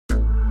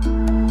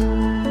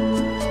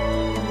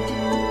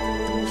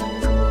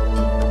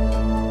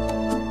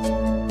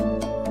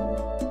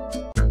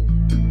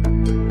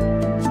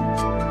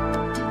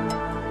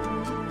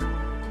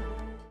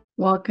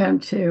Welcome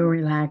to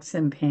Relax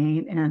and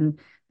Paint. And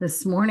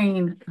this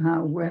morning,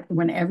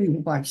 whenever you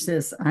watch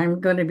this,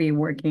 I'm going to be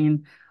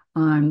working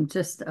on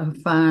just a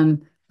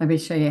fun, let me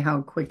show you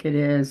how quick it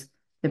is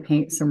to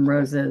paint some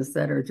roses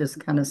that are just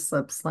kind of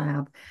slip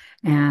slab.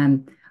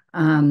 And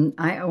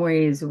I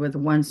always, with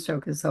one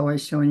stroke, is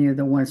always showing you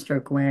the one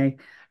stroke way.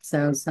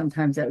 So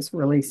sometimes that's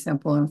really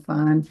simple and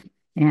fun.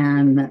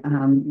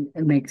 And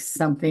it makes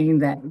something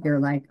that you're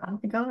like,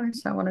 oh my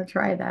gosh, I want to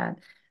try that.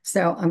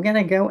 So I'm going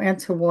to go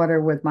into water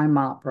with my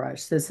mop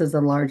brush. This is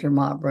a larger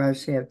mop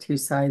brush. You have two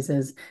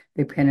sizes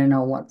depending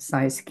on what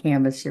size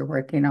canvas you're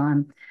working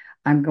on.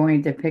 I'm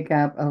going to pick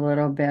up a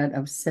little bit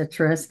of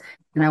citrus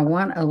and I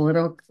want a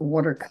little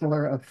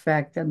watercolor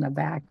effect in the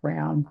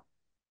background.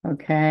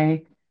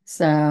 Okay,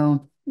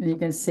 so you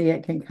can see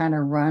it can kind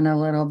of run a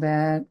little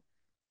bit.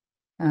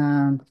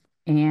 And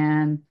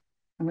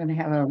I'm going to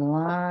have a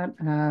lot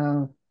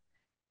of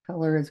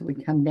color as we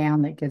come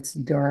down that gets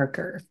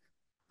darker.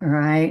 All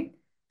right.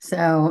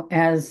 So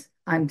as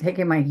I'm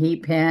taking my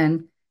heat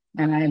pen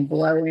and I'm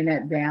blowing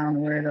it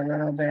downward a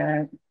little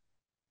bit,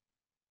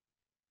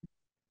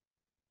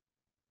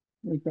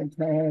 you can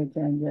take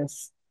and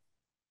just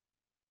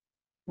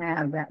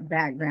have that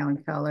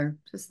background color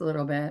just a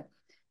little bit.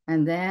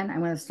 And then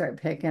I'm going to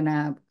start picking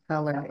up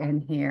color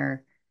in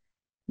here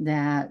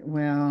that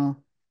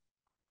will,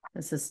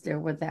 this is still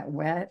with that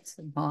wet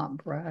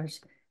mop brush.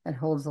 It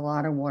holds a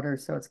lot of water,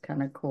 so it's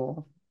kind of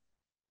cool.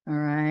 All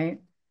right.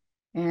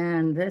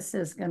 And this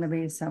is going to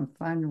be some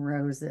fun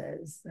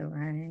roses. All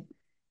right.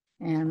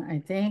 And I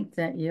think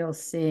that you'll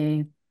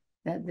see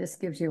that this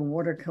gives you a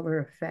watercolor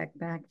effect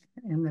back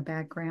in the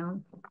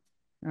background.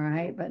 All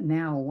right, but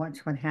now watch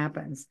what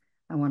happens.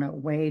 I want it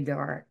way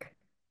dark.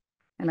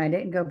 And I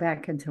didn't go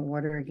back into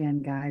water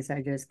again, guys.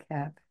 I just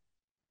kept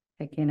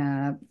picking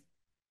up.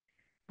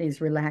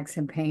 These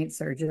relaxing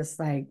paints are just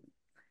like,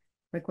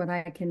 look what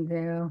I can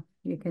do.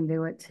 You can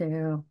do it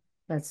too.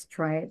 Let's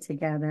try it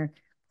together.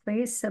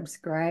 Please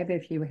subscribe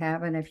if you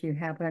haven't, if you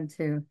happen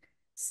to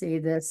see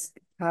this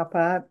pop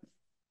up.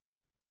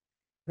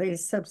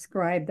 Please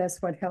subscribe.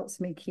 That's what helps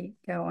me keep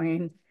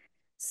going.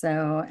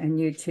 So, and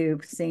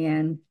YouTube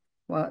seeing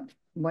what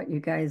you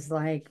guys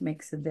like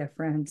makes a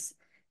difference.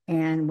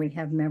 And we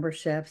have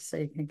memberships, so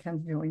you can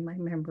come join my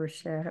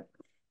membership.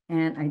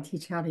 And I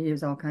teach how to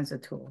use all kinds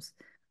of tools.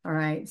 All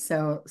right,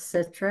 so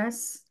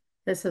citrus,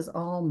 this is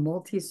all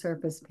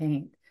multi-surface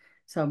paint.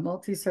 So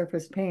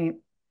multi-surface paint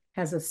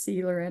has a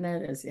sealer in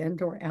it, it's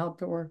indoor,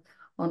 outdoor,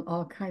 on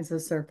all kinds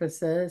of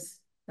surfaces.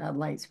 That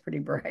light's pretty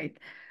bright.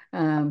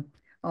 Um,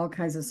 all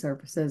kinds of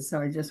surfaces. So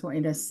I just want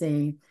you to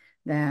see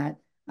that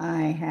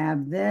I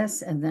have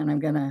this, and then I'm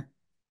gonna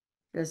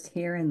just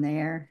here and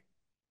there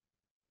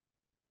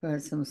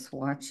put some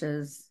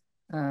swatches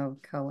of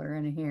color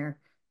in here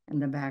in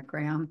the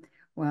background.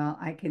 Well,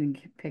 I can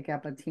pick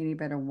up a teeny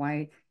bit of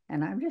white,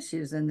 and I'm just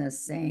using the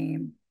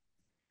same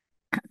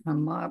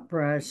mop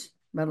brush,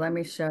 but let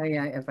me show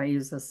you if I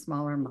use a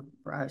smaller mop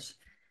brush,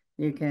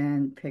 you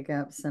can pick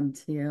up some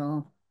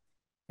teal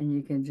and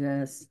you can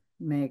just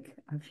make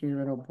a few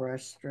little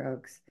brush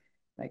strokes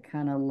that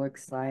kind of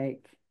looks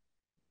like,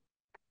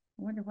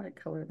 I wonder what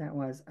color that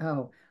was.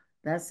 Oh,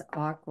 that's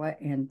aqua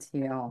and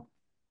teal.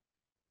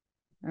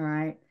 All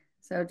right,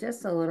 so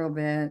just a little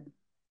bit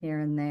here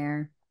and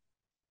there.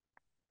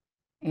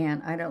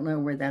 And I don't know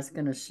where that's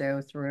going to show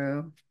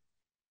through,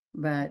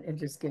 but it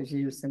just gives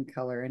you some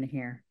color in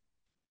here.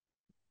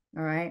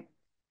 All right.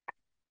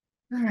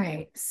 All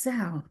right,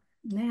 so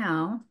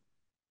now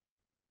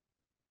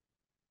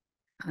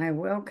I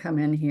will come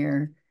in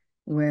here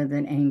with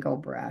an angle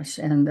brush,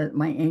 and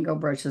my angle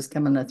brushes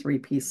come in a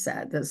three-piece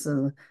set. This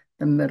is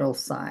the middle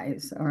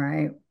size, all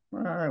right?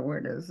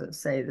 Where does it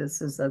say?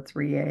 This is a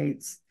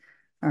 3/8,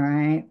 all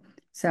right?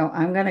 So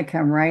I'm gonna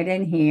come right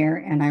in here,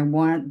 and I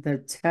want the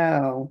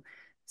toe.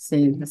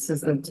 See, this is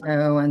the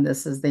toe, and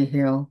this is the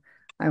heel.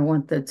 I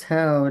want the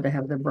toe to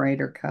have the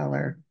brighter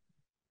color,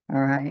 all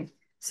right?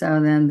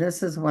 So then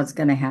this is what's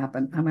gonna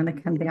happen. I'm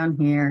gonna come down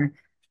here.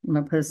 I'm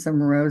gonna put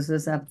some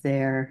roses up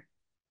there.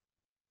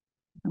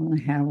 I'm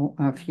gonna have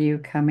a few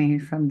coming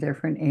from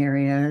different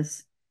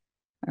areas.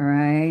 All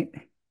right.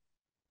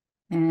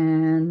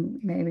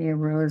 And maybe a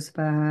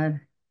rosebud.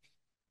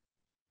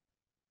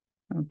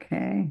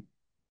 Okay.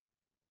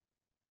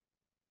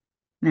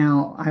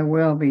 Now I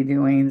will be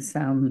doing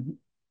some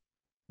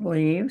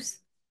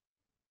leaves.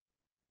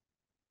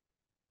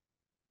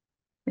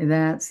 See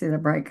that? See the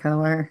bright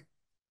color?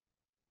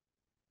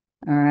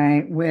 All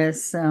right. With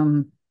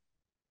some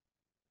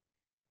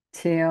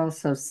teal,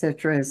 so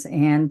citrus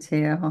and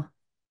teal.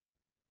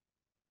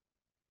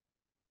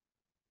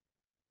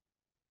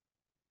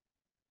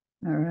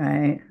 All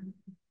right.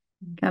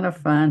 Kind of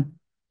fun.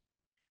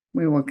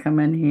 We will come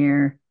in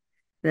here.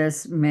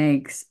 This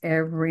makes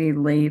every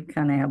leaf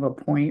kind of have a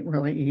point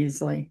really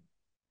easily.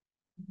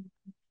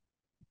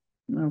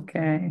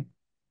 Okay.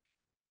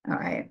 All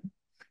right.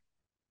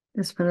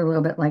 Just put it a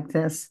little bit like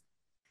this.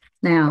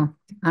 Now,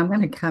 I'm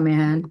going to come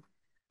in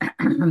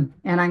and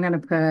I'm going to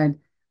put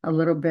a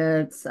little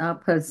bit, I'll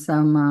put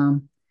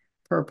some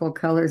purple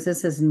colors.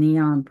 This is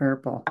neon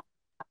purple.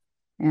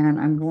 And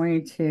I'm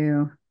going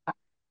to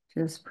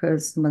just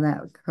put some of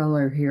that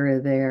color here or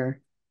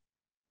there.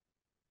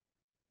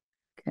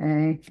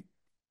 Okay.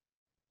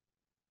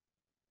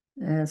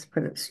 Let's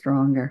put it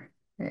stronger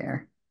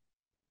there.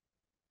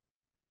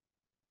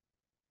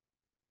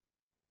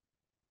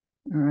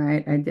 All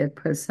right, I did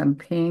put some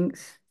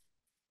pinks.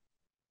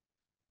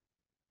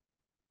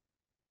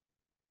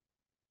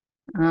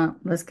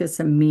 Let's get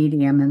some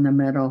medium in the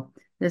middle.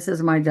 This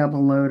is my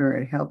double loader.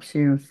 It helps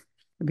you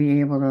to be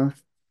able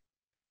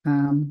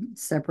to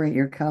separate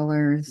your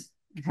colors,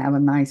 have a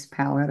nice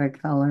palette of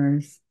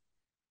colors.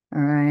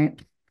 All right,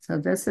 so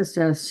this is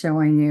just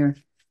showing you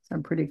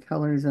some pretty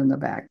colors in the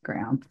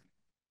background.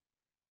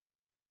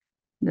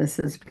 This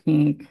is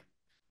pink.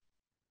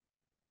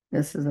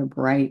 This is a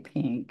bright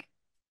pink.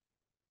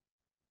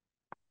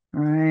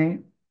 All right,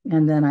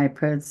 and then I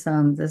put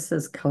some, this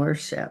is color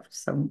shift,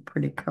 some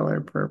pretty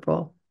color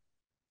purple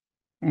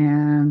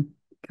and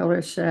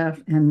color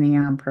shift and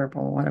neon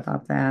purple. What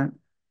about that?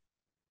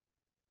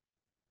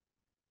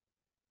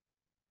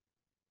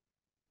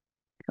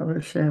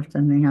 Color shift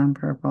and neon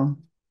purple.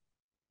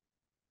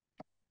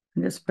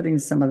 I'm just putting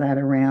some of that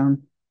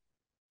around.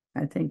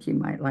 I think you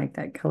might like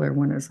that color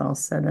when it's all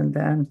said and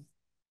done.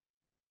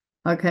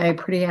 Okay,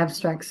 pretty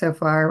abstract so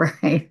far,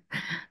 right?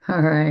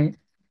 All right.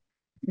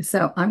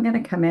 So I'm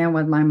going to come in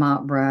with my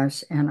mop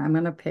brush and I'm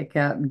going to pick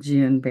up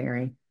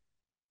Juneberry.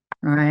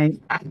 All right.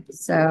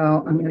 So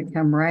I'm going to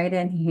come right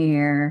in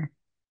here.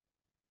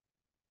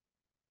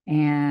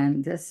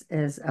 And this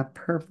is a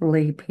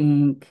purpley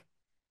pink.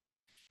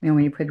 And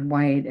when you put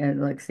white, it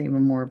looks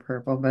even more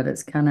purple, but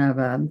it's kind of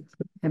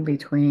in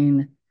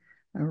between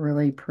a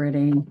really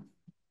pretty.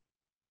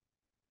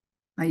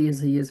 I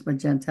usually use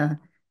magenta.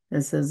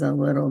 This is a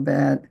little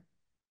bit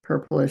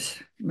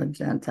purplish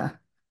magenta.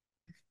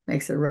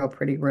 Makes it a real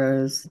pretty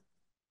rose.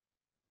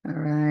 All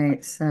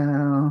right, so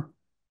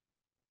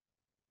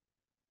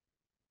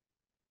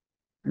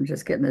I'm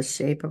just getting the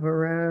shape of a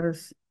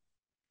rose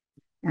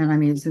and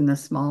I'm using the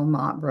small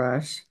mop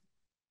brush.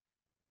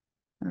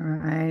 All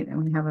right,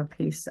 and we have a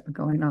piece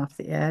going off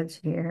the edge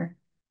here.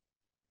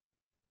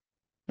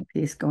 A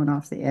piece going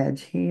off the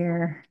edge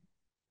here.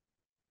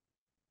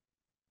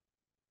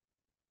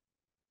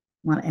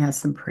 Want to add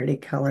some pretty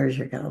colors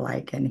you're gonna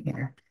like in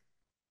here.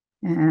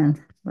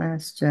 And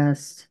let's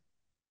just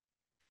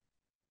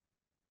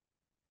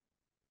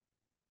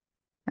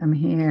come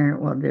here.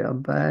 We'll do a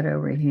bud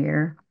over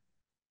here.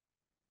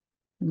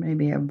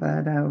 Maybe a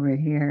bud over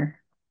here.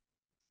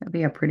 That'd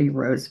be a pretty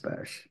rose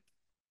bush.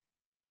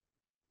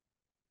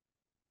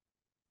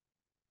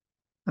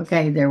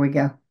 Okay, there we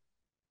go.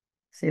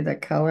 See the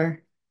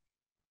color?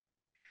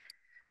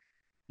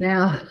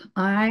 Now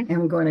I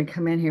am going to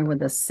come in here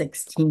with a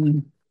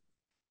 16.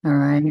 All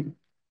right.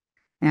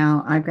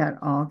 Now I've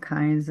got all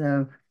kinds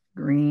of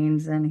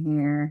greens in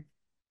here.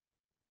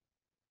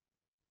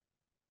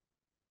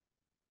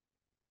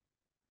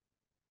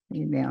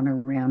 See down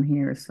around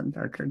here, some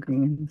darker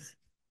greens.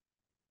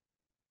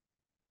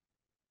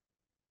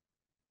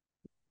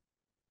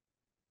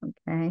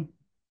 Okay.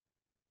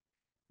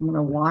 I'm going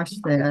to wash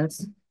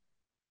this.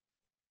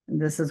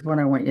 And this is what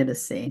I want you to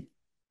see.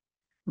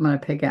 I'm going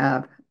to pick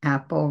up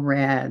apple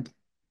red.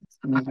 It's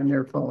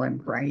wonderful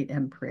and bright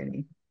and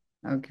pretty.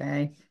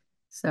 Okay.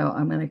 So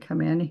I'm going to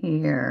come in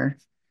here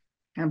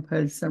and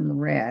put some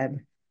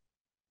red.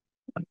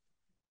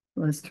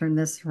 Let's turn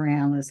this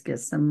around. Let's get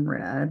some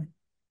red.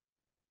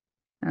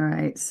 All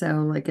right. So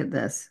look at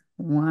this.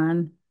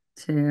 1,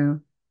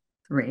 2,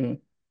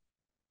 3,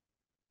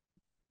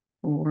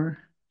 4,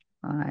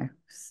 5,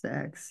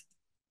 6.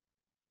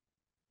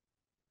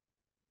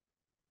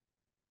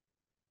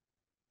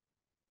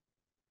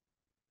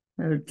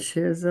 So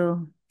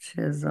chisel,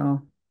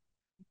 chisel,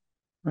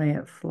 lay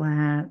it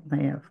flat,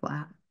 lay it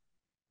flat.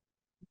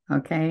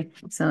 Okay,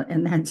 so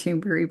and that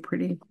Juneberry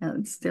pretty,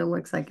 it still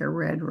looks like a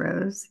red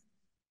rose.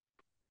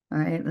 All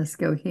right, let's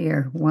go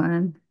here.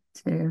 1,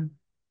 2,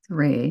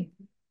 3.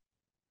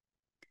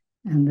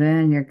 And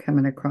then you're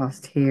coming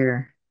across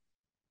here.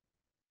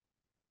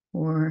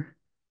 4,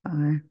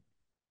 5.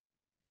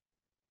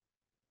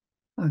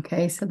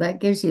 Okay, so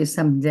that gives you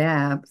some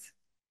depth.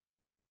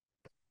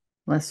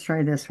 Let's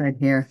try this right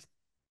here.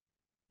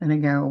 I'm gonna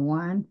go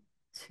 1,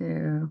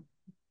 2,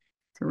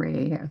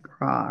 3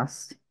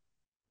 across.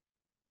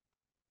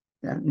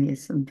 That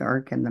needs some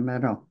dark in the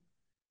middle.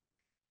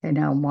 Okay,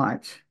 now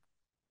watch.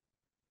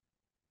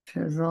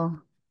 Chisel.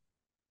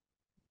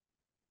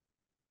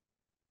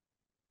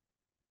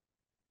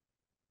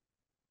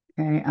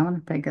 Okay, I'm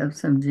gonna pick up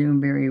some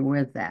Juneberry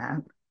with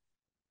that.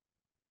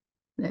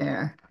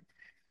 There.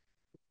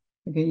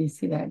 Okay, you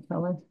see that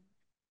color?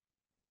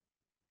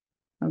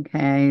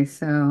 Okay,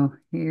 so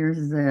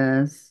here's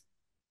this.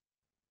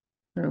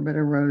 A little bit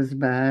of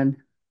rosebud.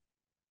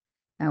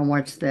 Now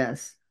watch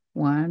this.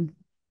 1,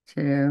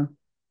 2,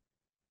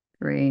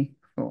 3,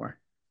 4.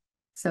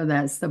 So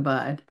that's the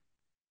bud,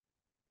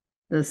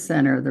 the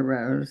center of the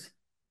rose.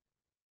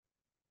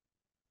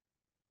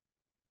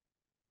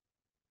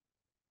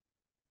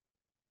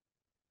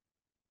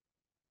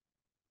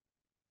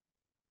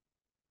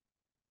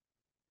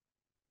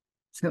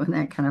 Isn't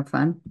that kind of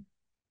fun?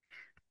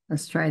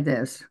 Let's try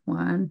this.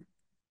 1,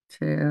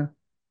 2,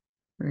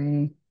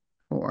 3,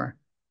 4.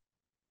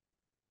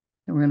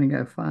 And we're going to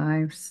go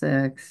 5,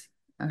 6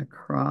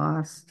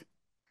 across.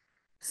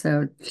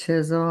 So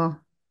chisel,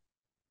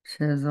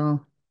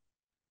 chisel,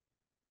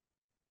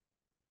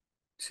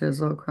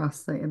 chisel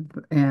across the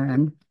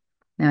end.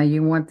 Now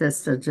you want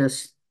this to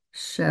just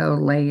show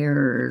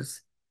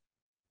layers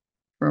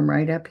from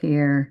right up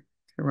here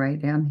to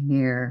right down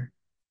here.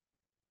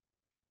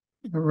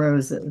 The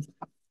roses.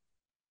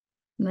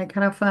 Isn't that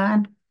kind of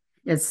fun?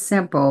 It's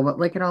simple, but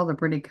look at all the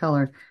pretty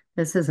colors.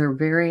 This is a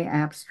very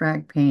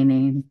abstract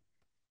painting.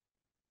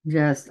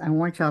 Just, I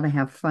want y'all to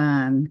have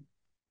fun.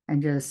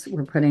 And just,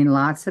 we're putting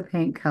lots of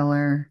paint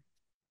color.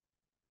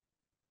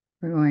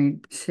 We're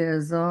going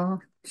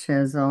chisel,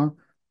 chisel.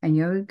 And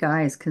you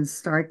guys can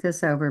start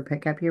this over,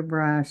 pick up your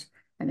brush,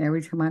 and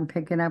every time I'm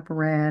picking up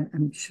red,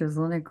 I'm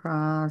chiseling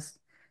across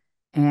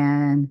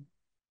and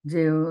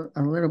do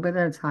a little bit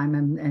at a time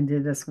and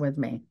do this with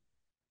me.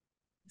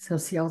 So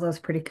see all those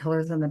pretty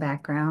colors in the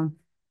background?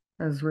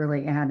 Those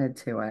really added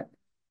to it.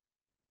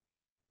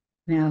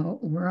 Now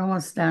we're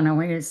almost done. I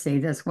want you to see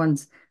this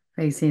one's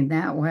facing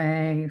that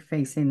way,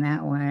 facing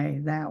that way,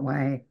 that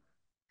way.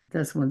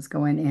 This one's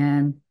going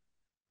in.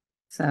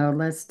 So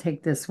let's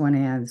take this one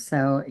in.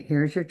 So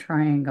here's your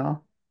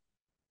triangle.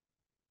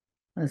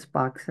 Let's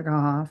box it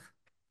off.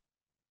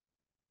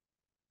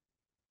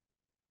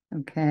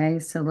 Okay,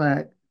 so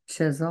look,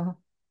 chisel,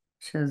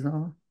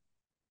 chisel.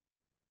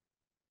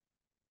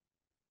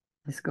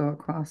 Let's go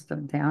across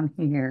them down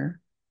here.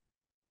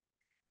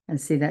 And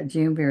see that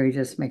Juneberry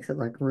just makes it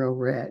look real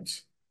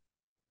rich.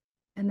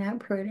 Isn't that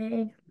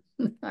pretty?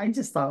 I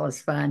just thought it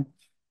was fun.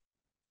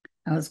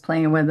 I was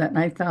playing with it and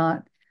I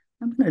thought,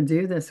 I'm going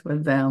to do this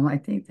with them. I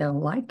think they'll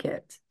like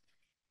it.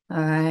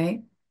 All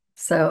right.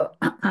 So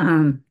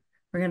we're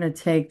going to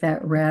take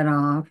that red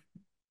off.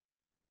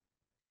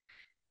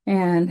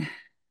 And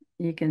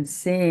you can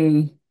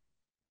see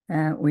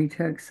that we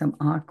took some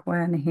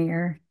aqua in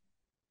here.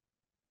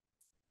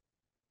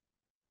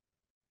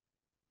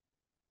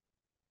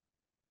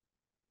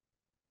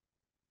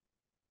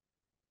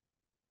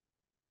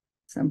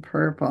 Some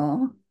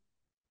purple.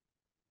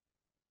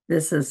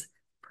 This is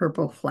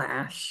Purple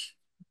Flash.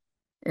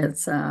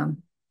 It's a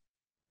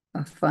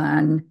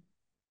fun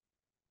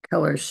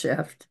color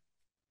shift,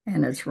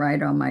 and it's right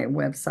on my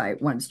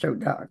website,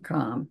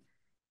 onestroke.com.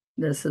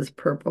 This is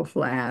Purple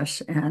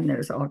Flash, and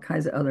there's all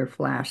kinds of other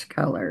flash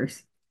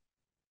colors.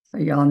 So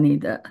y'all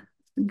need to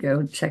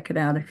go check it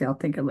out if y'all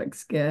think it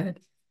looks good.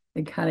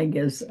 It kind of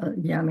gives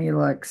yummy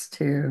looks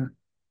to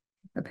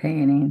the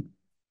painting.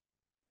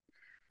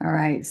 All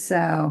right,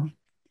 so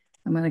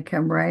I'm going to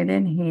come right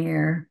in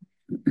here.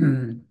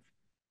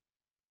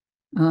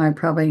 Oh, I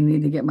probably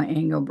need to get my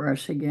angle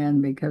brush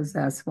again because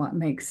that's what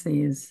makes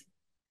these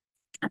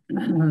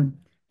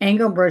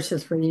angle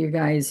brushes for you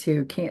guys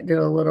who can't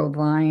do a little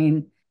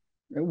vine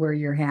where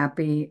you're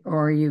happy,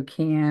 or you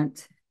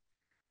can't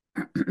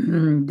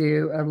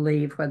do a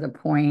leaf with a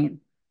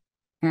point.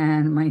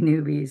 And my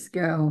newbies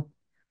go,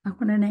 I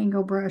want an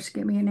angle brush.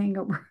 Give me an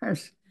angle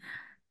brush.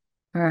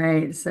 All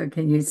right, so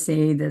can you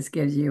see this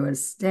gives you a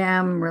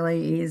stem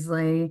really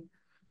easily?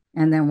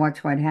 And then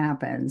watch what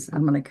happens.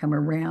 I'm going to come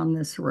around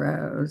this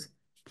rose,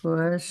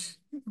 push,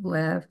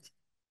 lift,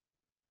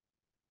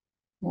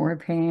 more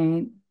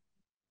paint,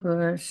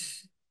 push,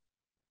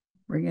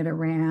 bring it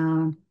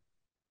around.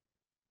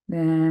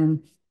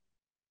 Then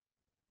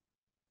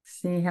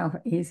see how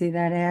easy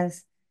that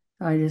is?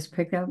 So I just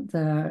pick up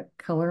the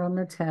color on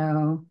the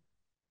toe,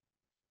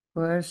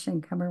 push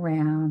and come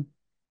around,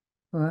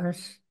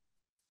 push.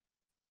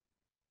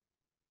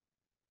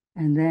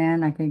 And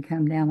then I can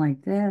come down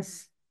like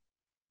this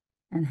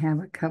and have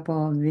a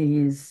couple of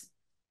these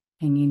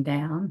hanging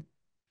down.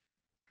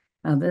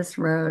 Now this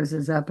rose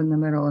is up in the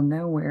middle of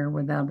nowhere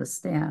without a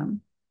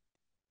stem.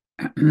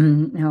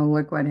 Now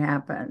look what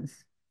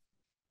happens.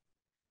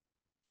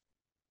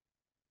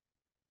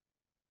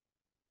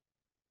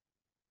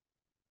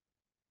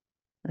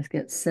 Let's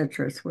get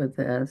citrus with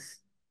this.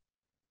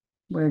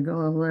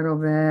 Wiggle a little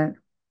bit,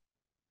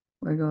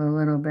 wiggle a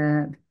little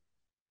bit.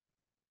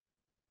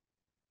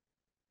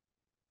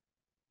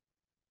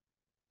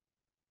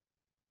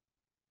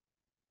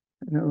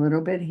 A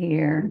little bit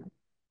here.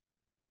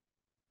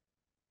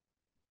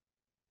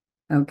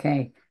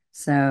 Okay,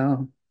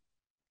 so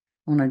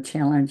I want to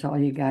challenge all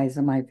you guys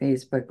in my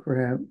Facebook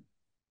group,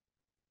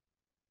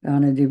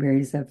 Donna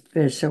Dewberry's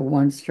official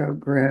one-stroke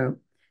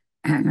group,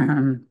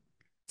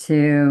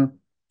 to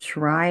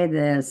try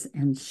this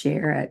and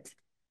share it.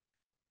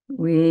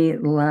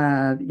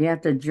 You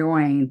have to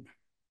join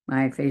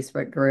my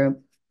Facebook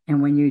group.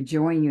 And when you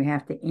join, you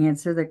have to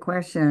answer the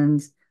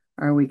questions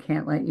or we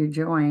can't let you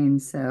join.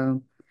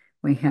 So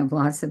we have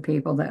lots of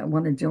people that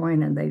want to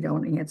join and they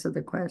don't answer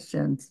the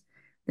questions.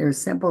 They're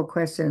simple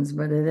questions,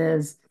 but it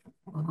is,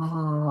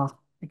 oh,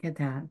 look at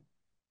that.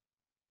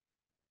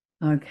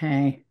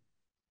 Okay.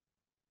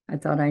 I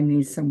thought I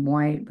need some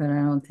white, but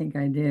I don't think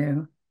I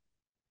do.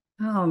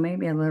 Oh,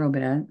 maybe a little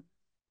bit.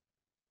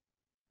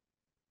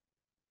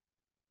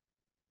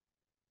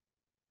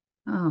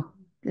 Oh,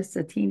 just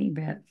a teeny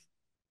bit.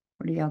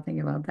 What do y'all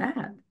think about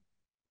that?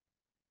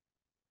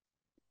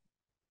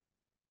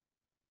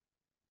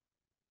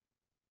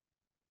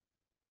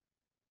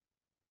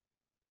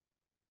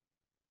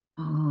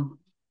 Oh,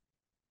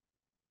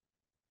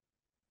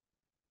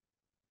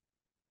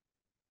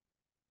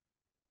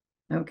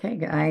 okay,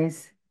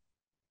 guys.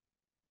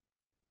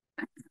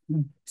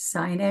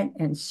 Sign it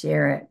and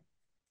share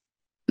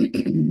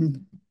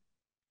it.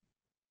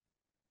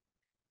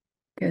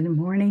 Good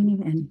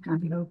morning, and I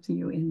hope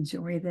you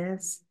enjoy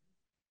this.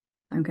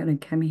 I'm going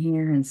to come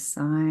here and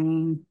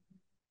sign.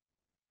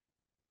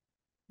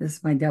 This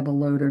is my double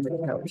loader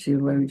that helps you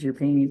load your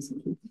paintings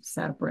and keep them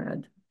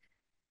separate.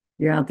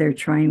 You're out there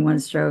trying one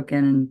stroke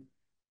and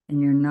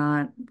you're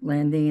not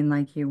blending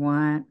like you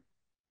want,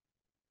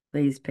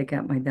 please pick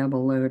up my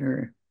double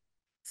loader.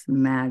 It's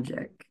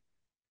magic.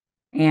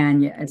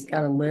 And yeah, it's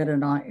got a lid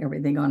and on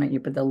everything on it. You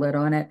put the lid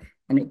on it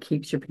and it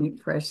keeps your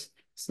paint fresh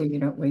so you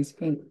don't waste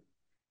paint.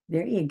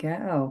 There you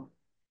go.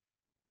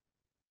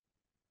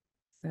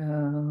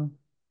 So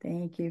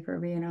thank you for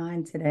being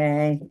on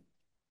today.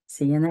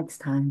 See you next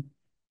time.